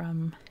people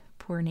from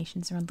poor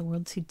nations around the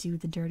world to do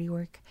the dirty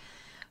work.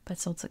 But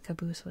Sultan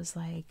Qaboos was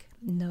like,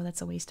 no,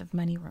 that's a waste of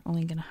money. We're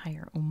only going to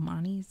hire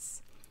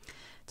Omanis.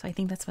 So I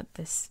think that's what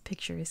this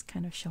picture is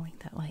kind of showing,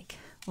 that like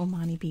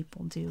Omani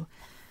people do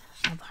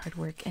all the hard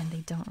work and they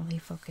don't really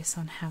focus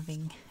on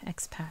having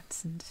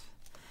expats and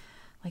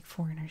like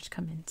foreigners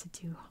come in to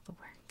do all the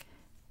work.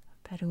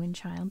 A Bedouin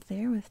child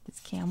there with his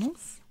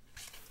camels.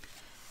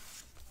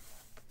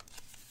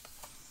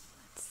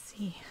 Let's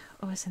see.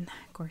 Oh, isn't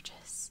that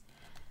gorgeous?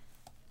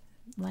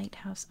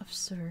 Lighthouse of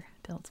Sur,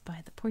 built by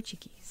the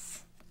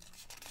Portuguese.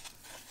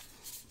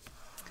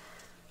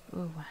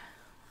 Oh, wow.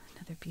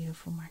 Another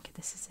beautiful market.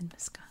 This is in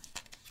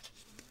Muscat.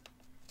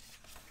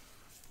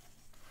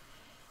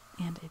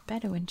 And a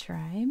Bedouin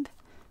tribe.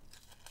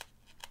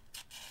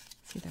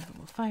 See their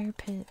little fire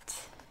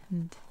pit.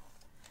 And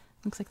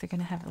looks like they're going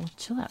to have a little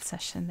chill out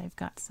session. They've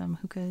got some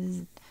hookahs,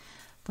 and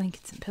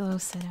blankets, and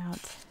pillows set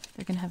out.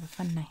 They're going to have a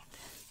fun night.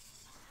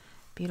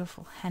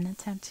 Beautiful henna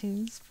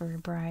tattoos for a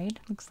bride,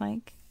 looks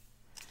like.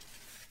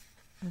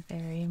 A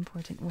very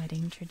important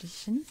wedding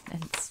tradition.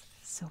 And it's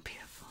so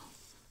beautiful.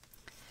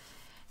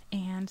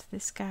 And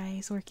this guy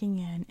is working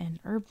in an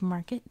herb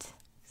market.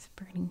 He's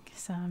burning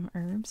some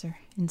herbs or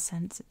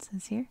incense, it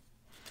says here.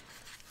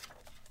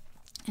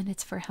 And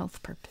it's for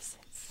health purposes.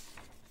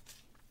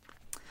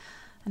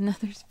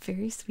 Another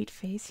very sweet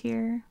face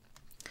here.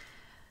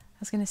 I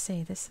was going to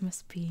say this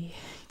must be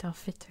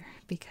Dalfitter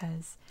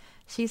because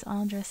she's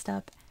all dressed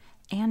up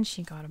and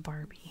she got a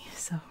Barbie.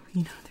 So,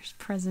 you know, there's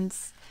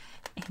presents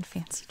and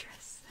fancy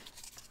dress.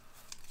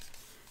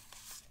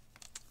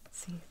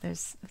 See,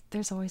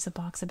 there's always a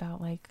box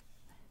about like,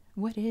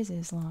 what is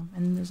Islam?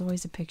 And there's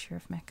always a picture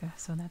of Mecca,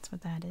 so that's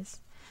what that is.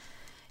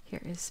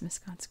 Here is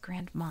Muscat's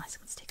Grand Mosque.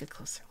 Let's take a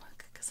closer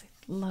look because I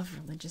love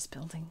religious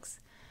buildings.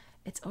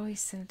 It's always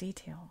so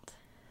detailed.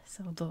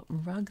 So the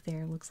rug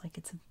there looks like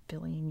it's 1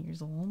 billion years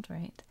old,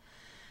 right?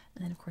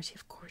 And then of course you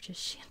have gorgeous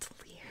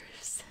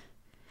chandeliers.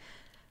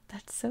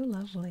 That's so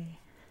lovely.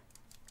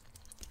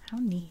 How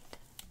neat.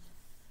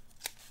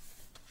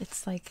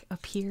 It's like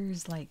up here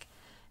is like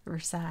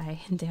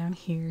Versailles, and down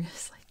here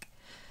is like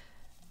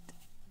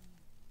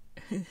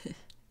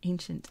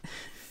ancient.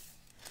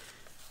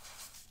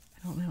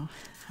 I don't know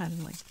how to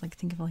like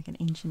think of like an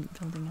ancient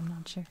building. I'm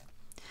not sure.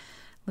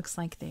 Looks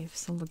like they've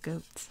sold a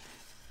goat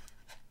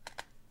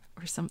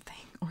or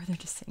something, or they're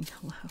just saying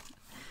hello.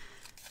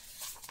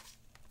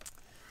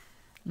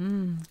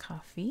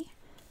 Coffee.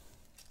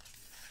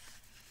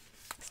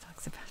 This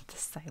talks about the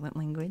silent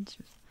language,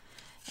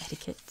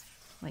 etiquette,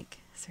 like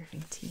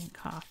serving tea and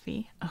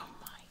coffee. Oh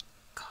my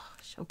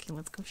gosh. Okay,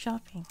 let's go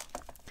shopping.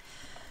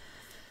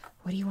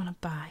 What do you want to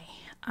buy?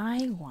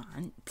 I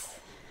want,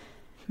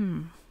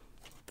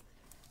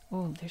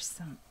 Oh, there's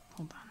some,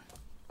 hold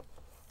on.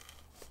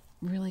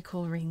 Really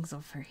cool rings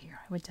over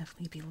here. I would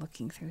definitely be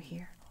looking through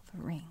here, all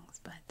the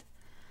rings, but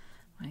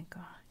my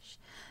gosh.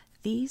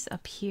 These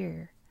up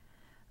here,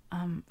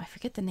 I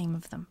forget the name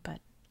of them, but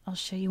I'll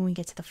show you when we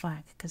get to the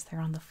flag because they're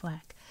on the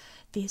flag.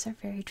 These are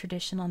very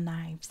traditional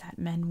knives that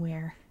men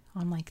wear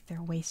on like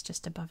their waist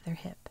just above their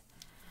hip.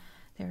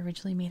 They're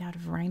originally made out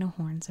of rhino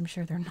horns. I'm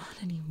sure they're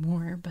not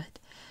anymore, but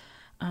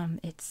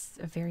it's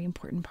a very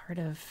important part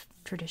of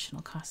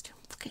traditional costume.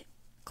 Look at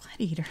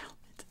Gladiator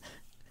helmet.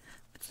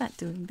 What's that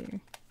doing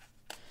there?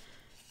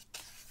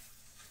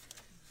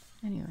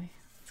 Anyway,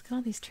 let's get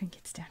all these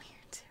trinkets down here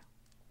too.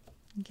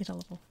 And get a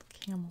little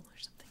camel or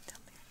something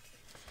down there.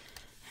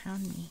 How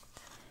neat.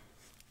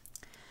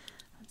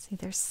 Let's see,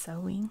 they're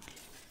sewing.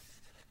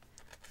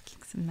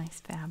 Making some nice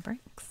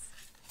fabrics.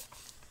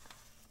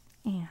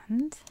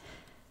 And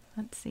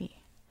let's see.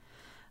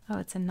 Oh,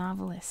 it's a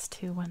novelist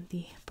who won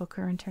the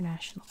Booker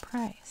International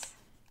Prize.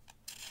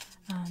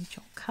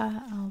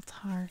 Joka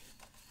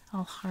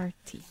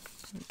Al-Harti.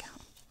 There we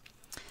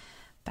go.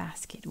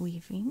 Basket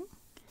weaving.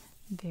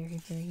 Very,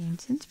 very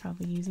ancient.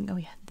 Probably using, oh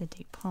yeah, the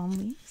date palm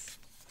leaves.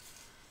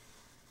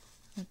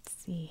 Let's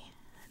see.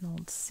 An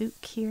old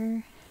souk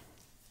here.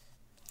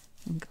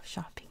 And go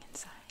shopping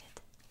inside.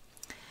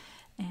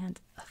 And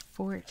a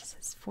fort. It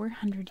says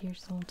 400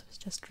 years old. It was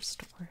just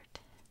restored.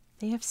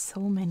 They have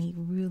so many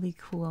really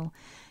cool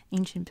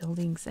ancient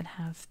buildings that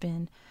have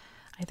been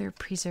either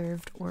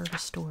preserved or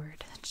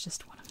restored. That's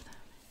just one of them.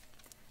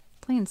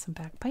 Playing some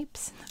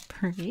bagpipes in the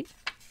parade.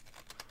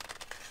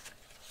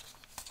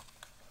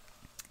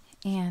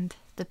 And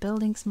the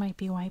buildings might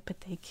be white,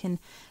 but they can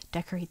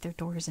decorate their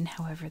doors in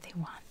however they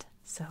want.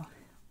 So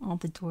all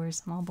the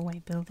doors and all the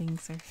white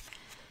buildings are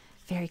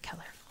very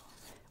colorful,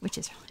 which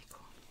is really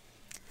cool.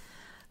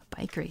 A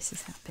bike race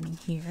is happening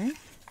here.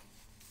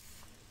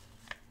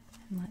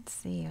 And let's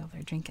see, oh,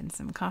 they're drinking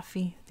some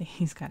coffee.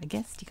 He's got a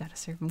guest, you gotta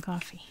serve him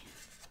coffee.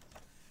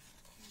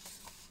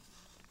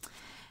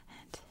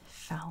 And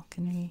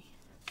falconry.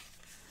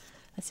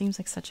 That seems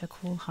like such a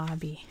cool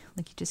hobby.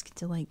 Like you just get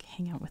to like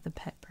hang out with a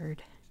pet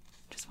bird.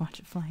 Just watch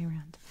it fly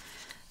around.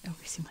 It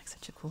always seemed like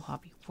such a cool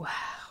hobby. Wow.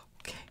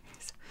 Okay.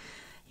 So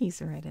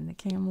he's riding the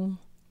camel.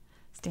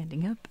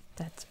 Standing up.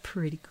 That's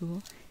pretty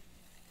cool.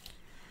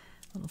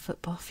 Little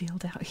football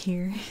field out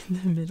here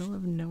in the middle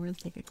of nowhere.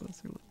 Let's take a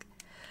closer look.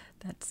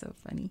 That's so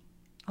funny.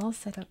 All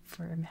set up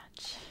for a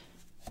match.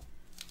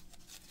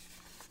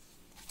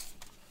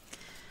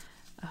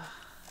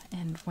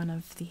 And one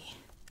of the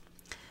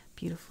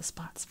beautiful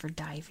spots for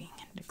diving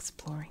and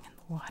exploring in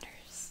the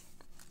waters.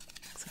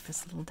 Looks like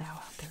this little dhow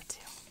out there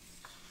too.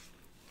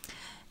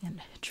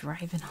 And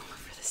driving all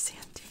over the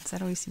sand dunes.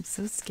 That always seems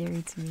so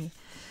scary to me.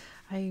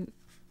 I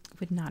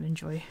would not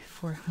enjoy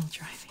four-wheel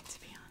driving,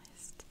 to be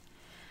honest.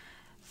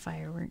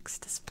 Fireworks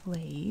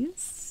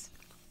displays.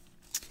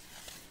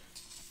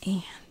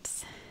 And,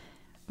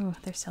 oh,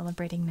 they're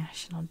celebrating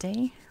National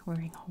Day,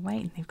 wearing all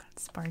white, and they've got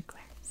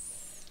sparklers.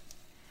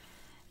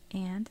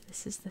 And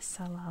this is the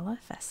Salala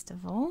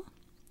Festival,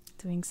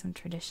 doing some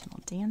traditional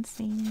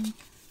dancing.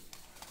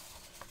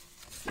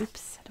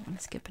 Oops, I don't want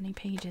to skip any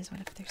pages. What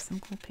if there's some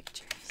cool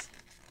pictures?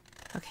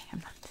 Okay,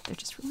 I'm not. They're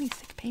just really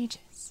thick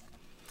pages.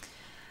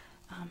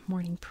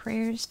 Morning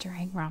prayers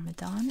during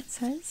Ramadan, it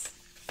says.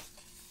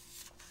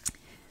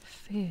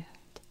 Food.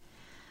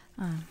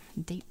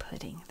 Date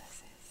pudding,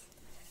 this is.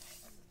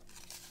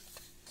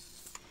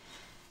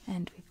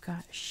 And we've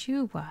got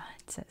shuwa.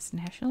 It says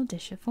national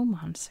dish of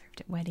Oman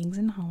served at weddings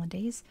and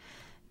holidays.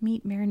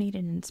 Meat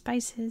marinated in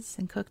spices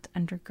and cooked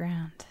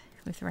underground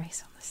with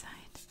rice on the side.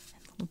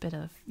 And a little bit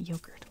of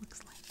yogurt,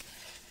 looks like.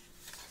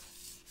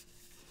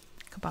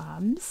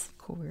 Kebabs, of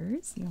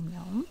course. Yum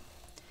yum.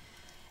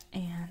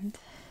 And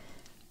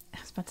I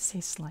was about to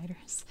say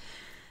sliders.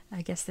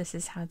 I guess this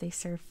is how they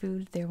serve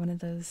food. They're one of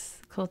those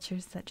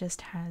cultures that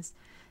just has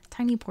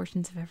tiny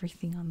portions of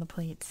everything on the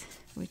plates,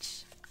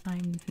 which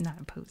I'm not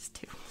opposed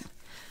to.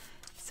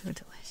 So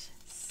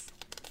delicious.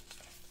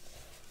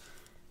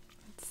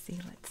 Let's see,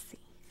 let's see.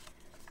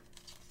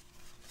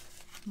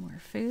 More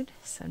food.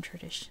 Some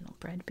traditional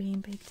bread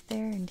being baked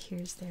there. And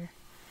here's their,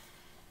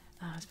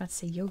 I was about to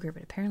say yogurt,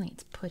 but apparently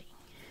it's pudding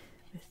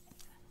with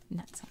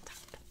nuts on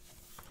top.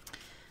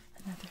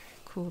 Another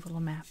cool little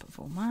map of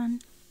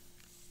Oman.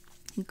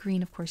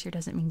 Green, of course, here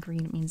doesn't mean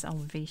green, it means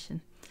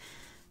elevation.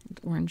 And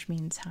orange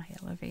means high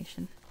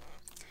elevation.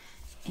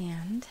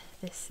 And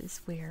this is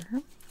where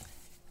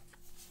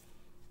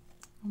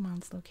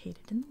Oman's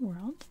located in the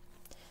world.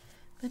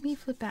 Let me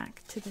flip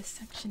back to this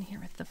section here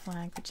with the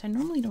flag, which I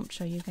normally don't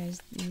show you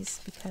guys these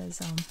because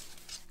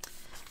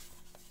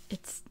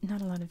it's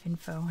not a lot of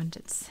info and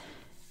it's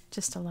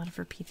just a lot of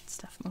repeated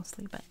stuff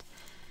mostly. But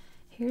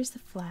here's the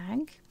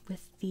flag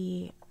with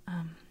the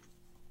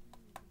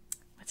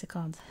what's it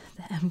called?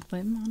 The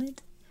emblem on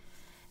it.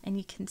 And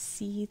you can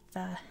see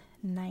the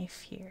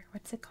knife here.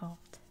 What's it called?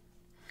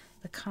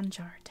 The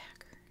Khanjar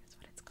dagger is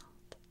what it's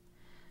called.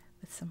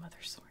 With some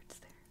other swords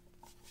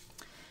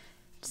there.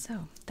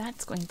 So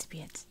that's going to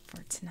be it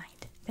for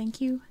tonight.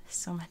 Thank you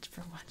so much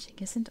for watching.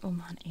 Isn't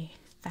Oman a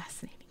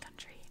fascinating country?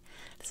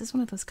 This is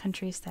one of those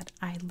countries that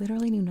I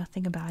literally knew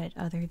nothing about it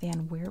other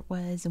than where it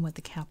was and what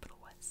the capital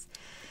was.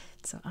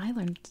 So I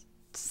learned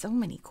so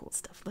many cool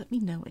stuff. Let me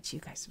know what you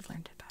guys have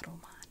learned about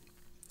Oman.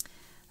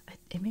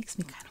 It makes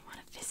me kind of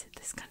want to visit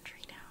this country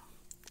now.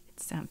 It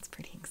sounds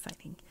pretty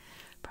exciting.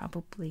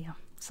 Probably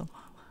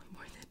Salalah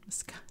more than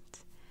Muscat.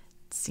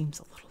 It seems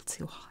a little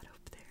too hot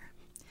up there.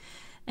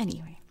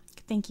 Anyway,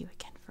 thank you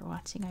again for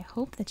watching. I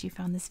hope that you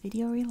found this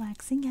video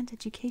relaxing and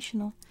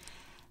educational.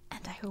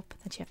 And I hope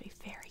that you have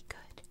a very good